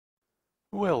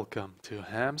Welcome to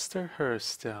Hamster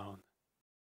Hearthstone.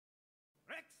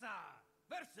 Rexa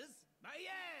versus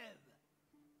Maiev.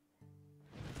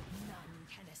 None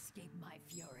can escape my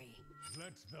fury.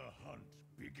 Let the hunt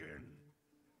begin.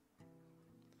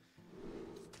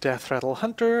 Deathrattle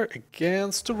Hunter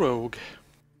against the Rogue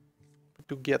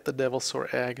to get the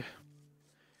Devilsaur Egg.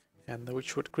 And the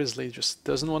Witchwood Grizzly just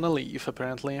doesn't want to leave,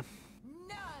 apparently.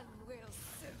 None will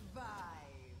survive.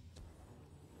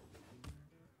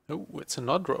 Oh, it's an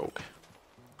odd Rogue.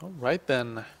 Alright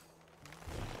then.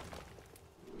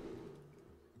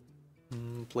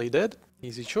 Play dead.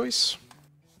 Easy choice.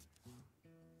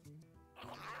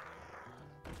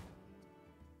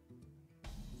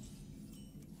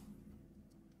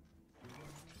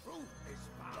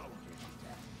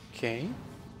 Okay.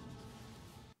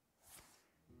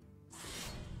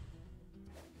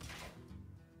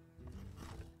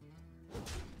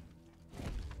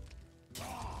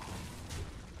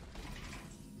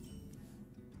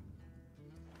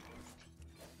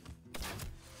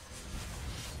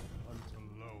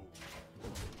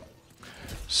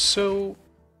 So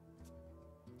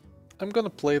I'm gonna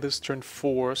play this turn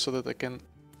 4 so that I can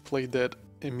play dead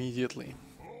immediately.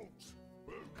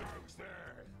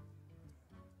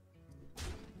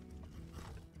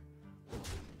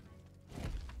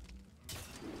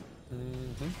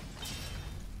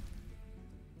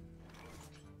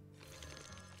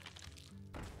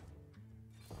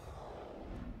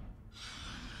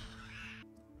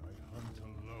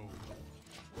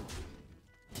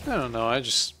 I don't know, I'm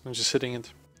just hitting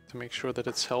it to make sure that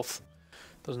its health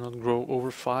does not grow over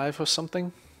 5 or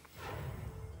something.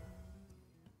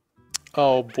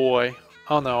 Oh boy.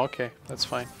 Oh no, okay, that's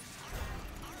fine.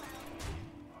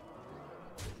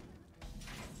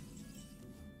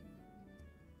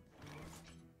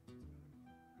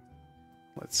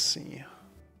 Let's see.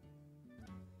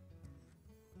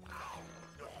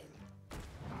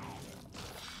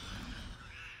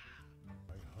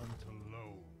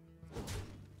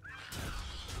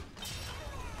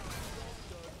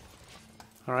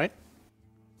 Alright.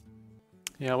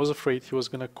 Yeah, I was afraid he was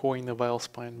gonna coin the Vile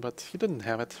Spine, but he didn't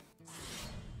have it.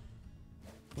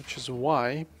 Which is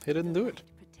why he didn't do it.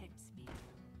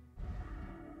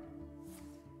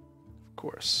 Of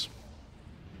course.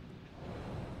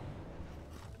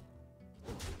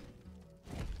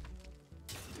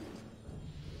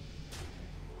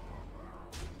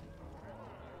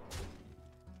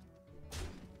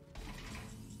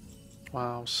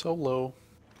 Wow, so low.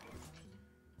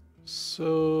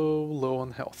 So low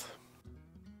on health.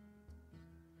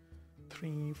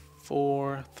 3,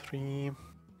 4, 3,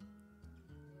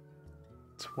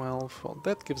 12. Well,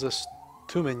 that gives us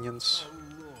 2 minions.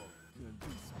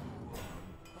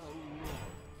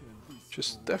 Which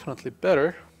is definitely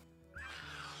better.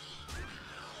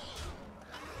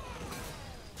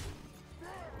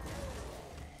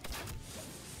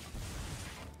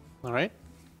 Alright.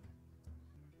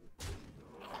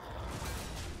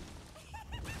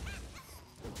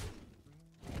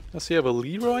 Does he have a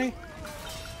Leroy?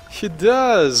 He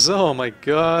does! Oh my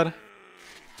god.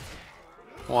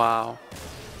 Wow.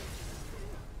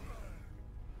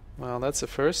 Well, that's a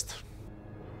first.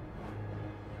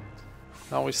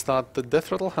 I always thought the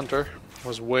Deathrattle Hunter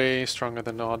was way stronger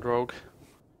than the Odd Rogue.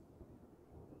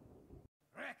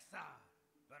 Rexa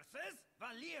versus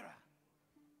Valera.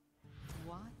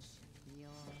 Watch your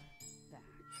back.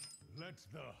 Let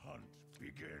the hunt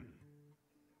begin.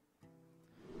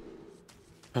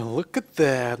 And look at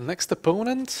that, next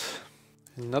opponent,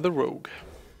 another Rogue.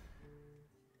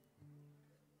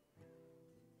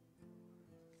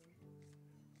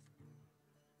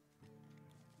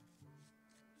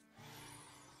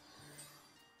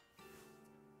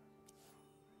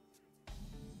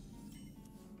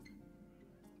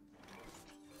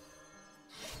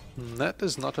 That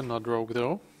is not an odd Rogue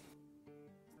though.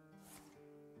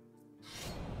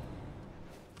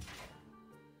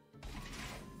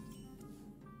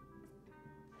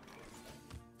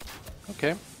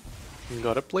 Okay, you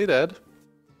gotta play dead.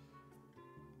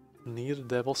 Need a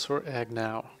Devilsaur Egg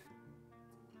now.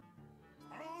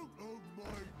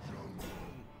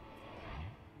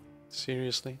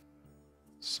 Seriously?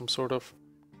 Some sort of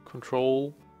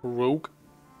control rogue?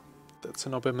 That's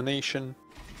an abomination.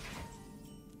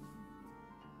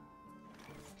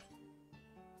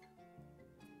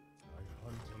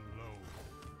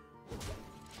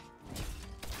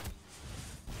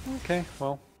 Okay,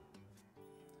 well.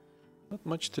 Not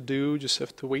much to do, just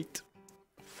have to wait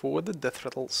for the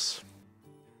Deathrattles.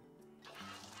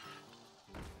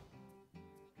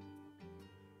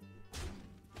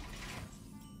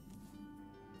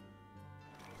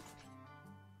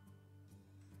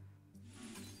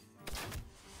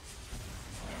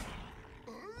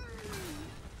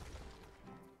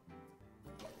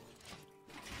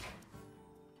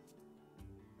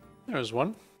 There's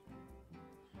one.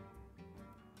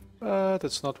 But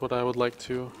that's not what I would like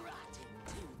to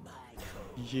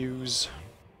use.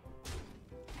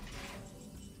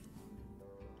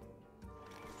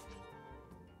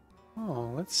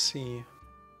 Oh, let's see.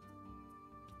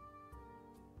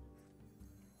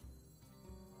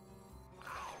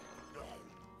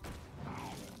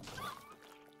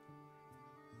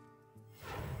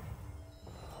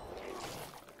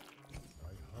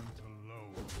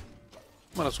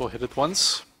 Might as well hit it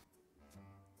once.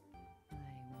 I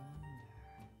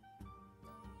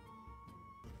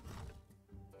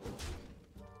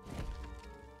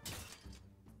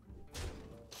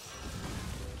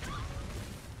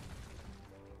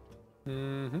wonder.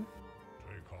 Mm-hmm.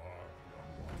 Take heart,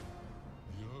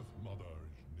 young one. The Earth Mother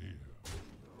is near.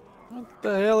 What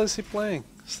the hell is he playing?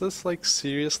 Is this like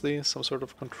seriously some sort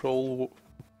of control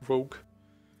rogue?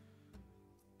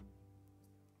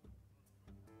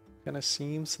 Kinda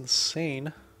seems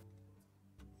insane.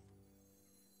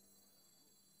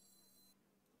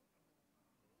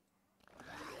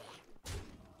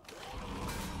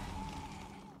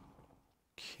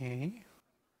 Okay.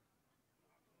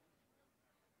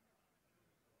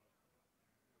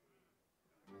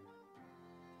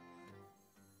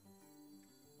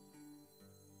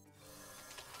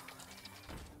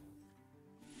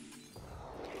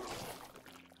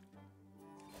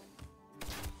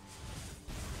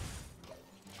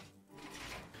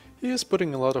 He is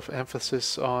putting a lot of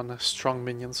emphasis on strong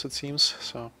minions, it seems,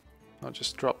 so I'll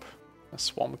just drop a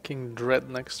Swamp King Dread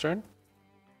next turn.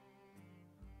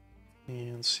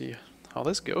 And see how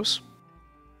this goes.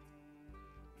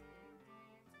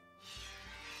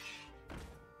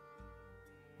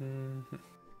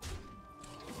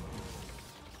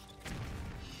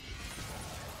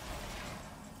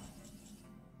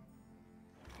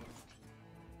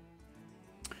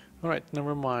 Alright,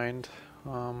 never mind.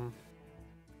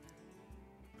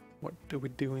 What do we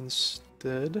do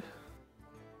instead?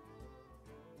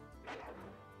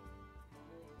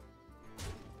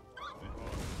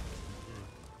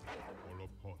 All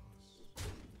upon us.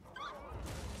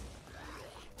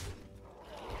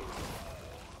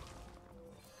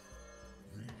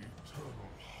 The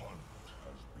eternal hunt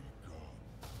has begun.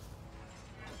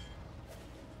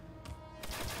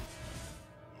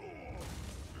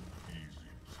 An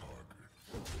easy target.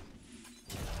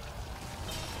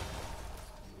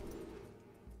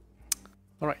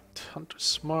 Alright,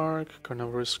 Hunter's Mark,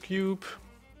 Carnivorous Cube,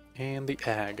 and the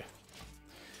Egg.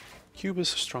 Cube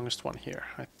is the strongest one here,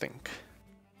 I think.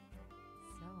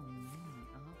 So many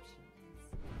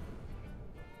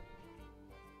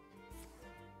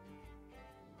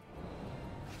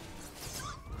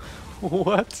options.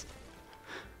 What?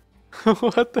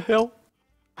 What the hell?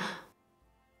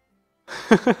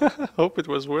 Hope it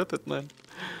was worth it, man.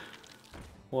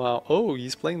 Wow. Oh,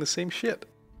 he's playing the same shit.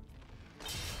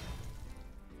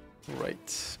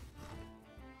 Right.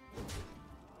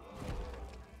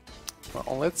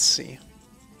 Well, let's see.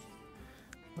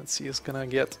 Let's see who's gonna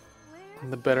get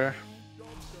the better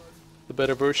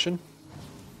version.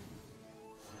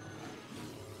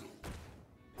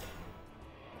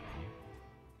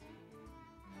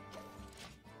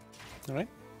 All right.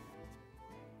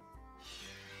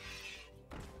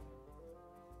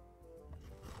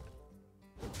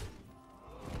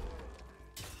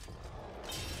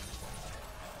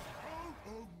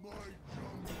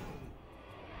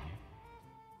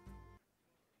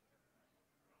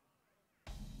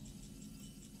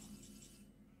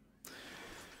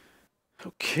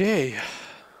 Okay,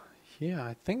 yeah,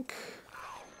 I think...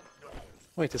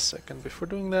 Wait a second, before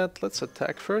doing that, let's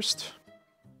attack first.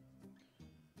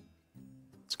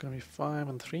 It's gonna be 5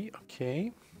 and 3,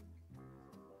 okay.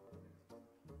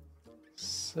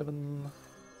 7...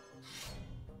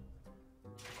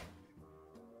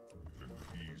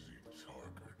 Easy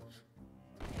target.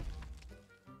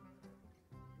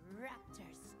 Raptor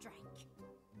strike.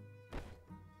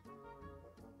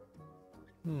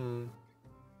 Hmm...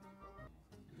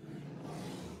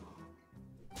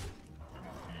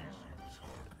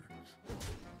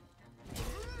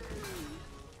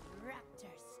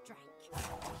 Raptor strike.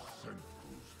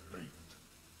 Senku's fate.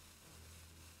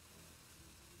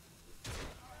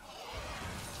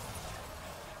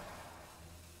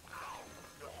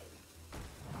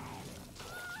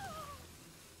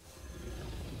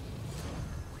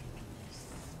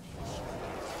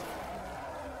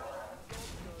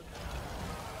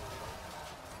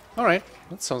 Alright,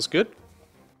 that sounds good.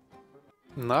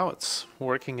 Now it's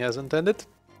working as intended,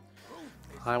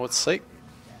 I would say.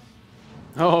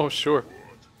 Oh, sure.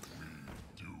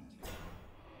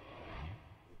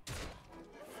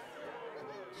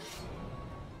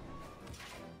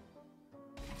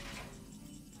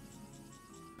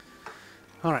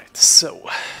 Alright, so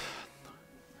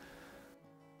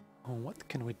what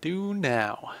can we do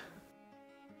now?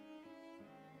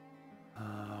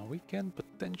 We can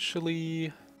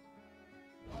potentially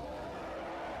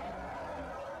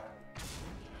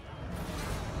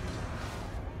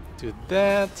do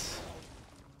that.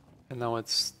 And now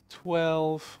it's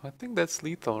 12. I think that's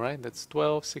lethal, right? That's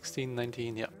 12, 16,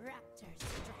 19, yeah.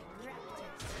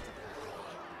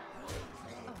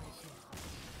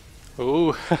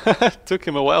 Oh, took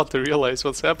him a while to realize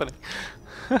what's happening.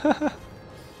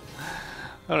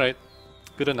 Alright,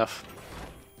 good enough.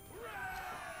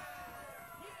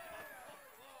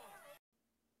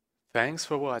 Thanks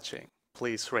for watching.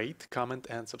 Please rate, comment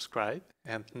and subscribe.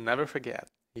 And never forget,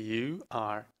 you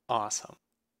are awesome.